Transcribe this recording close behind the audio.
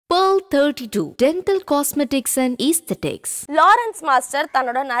32 Dental Cosmetics and Aesthetics. Lawrence master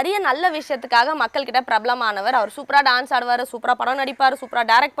தன்னோட நிறைய நல்ல விஷயத்துக்காக மக்கள் கிட்ட பிரபலமானவர். அவர் சூப்பரா டான்ஸ் ஆடுவார், சூப்பரா படம் நடிப்பார், சூப்பரா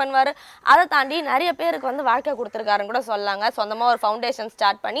டைரக்ட் பண்ணுவார். அதை தாண்டி நிறைய பேருக்கு வந்து வாழ்க்கை கொடுத்துருக்காருன்னு கூட சொல்லாங்க. சொந்தமாக ஒரு ஃபவுண்டேஷன்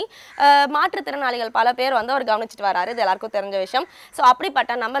ஸ்டார்ட் பண்ணி மாற்றுத்திறனாளிகள் பல பேர் வந்து அவர் கவனிச்சிட்டு வராரு. இது எல்லாருக்கும் தெரிஞ்ச விஷயம். ஸோ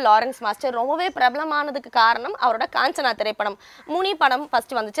அப்படிப்பட்ட நம்ம லாரன்ஸ் மாஸ்டர் ரொம்பவே பிரபலமானதுக்கு காரணம் அவரோட காஞ்சனா திரைப்படம். முனி படம்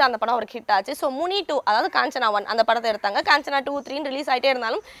ஃபர்ஸ்ட் வந்துச்சு, அந்த படம் ஒரு ஹிட் ஆச்சு. ஸோ முனி 2, அதாவது காஞ்சனா 1 அந்த படத்தை எடுத்தாங்க. காஞ்சனா 2, 3 ரிலீஸ் ஆகிட்டே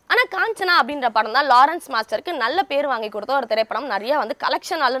இருந்தாலும் ஆனால் காஞ்சனா அப்படின்ற படம் தான் லாரன்ஸ் மாஸ்டருக்கு நல்ல பேர் வாங்கி கொடுத்த ஒரு திரைப்படம். நிறைய வந்து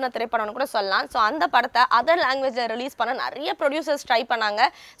கலெக்ஷன் அள்ளுன திரைப்படம்னு கூட சொல்லலாம். ஸோ அந்த படத்தை அதர் லாங்குவேஜில் ரிலீஸ் பண்ண நிறைய ப்ரொடியூசர்ஸ் ட்ரை பண்ணாங்க.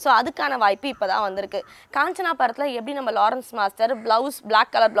 ஸோ அதுக்கான வாய்ப்பு இப்போ தான் வந்திருக்கு. காஞ்சனா படத்தில் எப்படி நம்ம Lawrence master blouse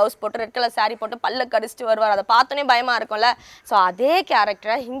black colour blouse போட்டு ரெட் கலர் சாரி போட்டு பல்ல கடிச்சிட்டு வருவார், அதை பார்த்தோன்னே பயமாக இருக்கும்ல. ஸோ அதே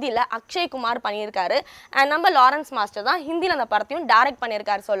கேரக்டரை ஹிந்தியில் அக்ஷய் குமார் பண்ணியிருக்காரு. அண்ட் நம்ம லாரன்ஸ் மாஸ்டர் தான் ஹிந்தியில் அந்த படத்தையும் டைரக்ட்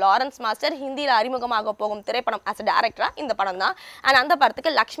பண்ணியிருக்காரு. ஸோ லாரன்ஸ் மாஸ்டர் ஹிந்தியில் அறிமுகமாக போகும் திரைப்படம் ஆஸ் அ டேரக்டராக இந்த படம் தான். அண்ட் அந்த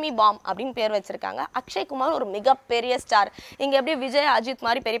படத்துக்கு லக்ஷ்மி பாம் அப்படின்னு பேர் வச்சிருக்காங்க. அக்ஷய் குமார் ஒரு மிகப்பெரிய ஸ்டார். இங்கே எப்படி விஜய் அஜித்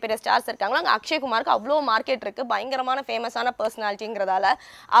மாதிரி பெரிய பெரிய ஸ்டார்ஸ் இருக்காங்களோ, அங்கே அக்ஷய் குமாருக்கு அவ்வளோ மார்க்கெட் இருக்குது. பயங்கரமான ஃபேமஸான பர்சனாலிட்டிங்கிறதால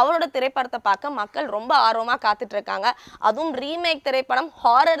அவரோட திரைப்படத்தை பார்க்க மக்கள் ரொம்ப ஆர்வமாக காத்துட்டு இருக்காங்க. அதுவும் ரீமேக் திரைப்படம்,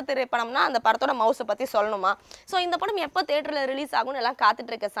 ஹாரர் திரைப்படம்னா அந்த படத்தோட மவுஸை பற்றி சொல்லணுமா? ஸோ இந்த படம் எப்போ தேட்டரில் ரிலீஸ் ஆகும்னு எல்லாம்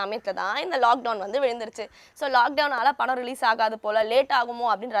காத்துட்டு இருக்க சமயத்தில் தான் இந்த லாக்டவுன் வந்து விழுந்துருச்சு. ஸோ லாக்டவுனால படம் ரிலீஸ் ஆகாது போல, லேட் ஆகுமோ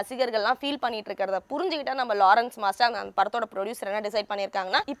அப்படின்னு ரசிகர்கள்லாம் ஃபீல் பண்ணிட்டு இருக்கிறத புரிஞ்சுக்கிட்டா நம்ம லாரன்ஸ் மாஸ்டர் அந்த படத்தோட ப்ரொடியூசர் என்ன டிசைட்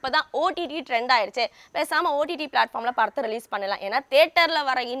பண்ணியிருக்காங்கன்னா, இப்போதான் ஓடிடி ட்ரெண்ட் ஆயிடுச்சு, பேசாமல் ஓடிடி பிளாட்ஃபார்மில் படத்தை ரிலீஸ் பண்ணலாம். ஏன்னா தேட்டரில்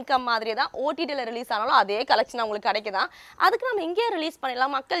வர இன்கம் மாதிரி தான் ஓடிடியில் ரிலீஸ் ஆனாலும் அதே கலெக்ஷன் அவங்களுக்கு கிடைக்குதான். அதுக்கு நம்ம இங்கேயே ரிலீஸ்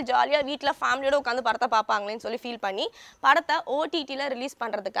பண்ணிடலாம், மக்கள் ஜாலியாக வீட்டில் ஃபேமிலியோட உட்காந்து படத்தை பார்ப்பாங்களேன்னு சொல்லி ஃபீல் பண்ணி படத்தை ஓடிடியில் ரிலீஸ்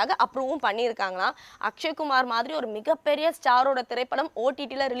பண்ணுறதுக்காக அப்ரூவும் பண்ணியிருக்காங்களாம். அக்ஷய்குமார் மாதிரி ஒரு மிகப்பெரிய ஸ்டாரோட திரைப்படம்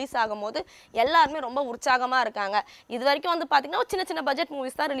ஓடிடியில் ரிலீஸ் ஆகும்போது எல்லாருமே ரொம்ப உற்சாகமாக இருக்காங்க. இது வரைக்கும் வந்து பார்த்தீங்கன்னா சின்ன சின்ன பட்ஜெட்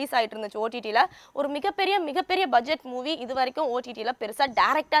மூவிஸ் தான் ரிலீஸ் ஆகிட்டு இருந்துச்சு ஓடிடியில். ஒரு மிகப்பெரிய பட்ஜெட் மூவி இது வரைக்கும் ஓடிடியில் பெருசாக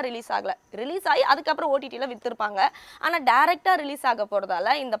டேரெக்டாக ரிலீஸ் ஆகலை. ரிலீஸ் ஆகி அதுக்கப்புறம் ஓடிடியில் விற்றுருப்பாங்க. ஆனால் டேரெக்டாக ரிலீஸ் ஆக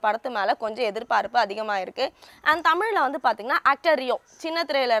போகிறதால இந்த படத்து மேலே கொஞ்சம் எதிர்பார்ப்பு அதிகமாக இருக்குது. அண்ட் தமிழில் வந்து பார்த்தீங்கன்னா ஆக்டர் ரியோ, சின்ன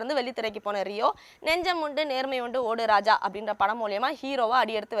திரையிலேருந்து வெள்ளித்திரைக்கு போன ரியோ நெஞ்சம் உண்டு நேர்மை உண்டு ஓடு ராஜா அப்படின்ற படம் மூலியமாக ஹீரோவாக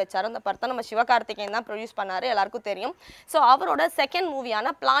அடி எடுத்து வச்சார். அந்த படத்தை நம்ம சிவகார்த்திகேயன் தான் ப்ரொடியூஸ் பண்ணார், எல்லாருக்கும் தெரியும். ஸோ அவரோட செகண்ட்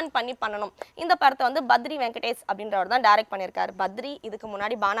மூவியான பிளான் பண்ணணும் இந்த படத்தை வந்து பத்ரி வெங்கடேஷ் அப்படின்றவர் தான் டைரக்ட் பண்ணியிருக்காரு. பத்ரி இதுக்கு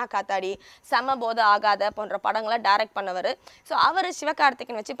முன்னாடி பானா காத்தாடி, செம போத ஆகாத போன்ற படங்களை டைரக்ட் பண்ணவர். ஸோ அவர்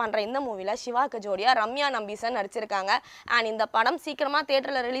சிவகார்த்திகேயன் வச்சு பண்ணுற இந்த மூவியில் சிவாக்கு ஜோடியாக ரம்யா நம்பீசன் நடிச்சிருக்காங்க. அண்ட் இந்த படம் சீக்கிரமாக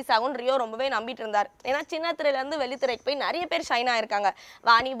தேட்டரில் ரிலீஸ் ஆகும்னு ரியோ ரொம்பவே நம்பிட்டு இருந்தார். ஏன்னா சின்ன திரையிலேருந்து வெள்ளித்திரைக்கு போய் நிறைய பேர் ஷைன் ஆயிருக்காங்க.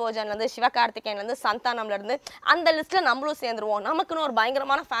 வாணி போஜன்லேருந்து சிவகார்த்திகேயன்லேருந்து சந்தானம்லேருந்து அந்த லிஸ்ட்டில் நம்மளும் சேர்ந்துருவோம், நமக்குன்னு ஒரு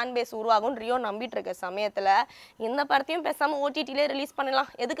பயங்கரமான ஃபேன் பேஸ் உருவாகும் ரியோ நம்பிட்டு இருக்க சமயத்தில் இந்த படத்தையும் பேசாமல் ஓடிடியிலே ரிலீஸ்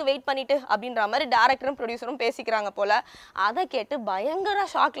பண்ணலாம், எதுக்கு வெயிட் பண்ணிட்டு அப்படின்ற மாதிரி டேரக்டரும் ப்ரொடியூசரும் பேசிக்கிறாங்க போல. அதை கேட்டு பயங்கர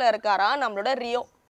ஷாக்ல இருக்காரா நம்மளோட ரியோ.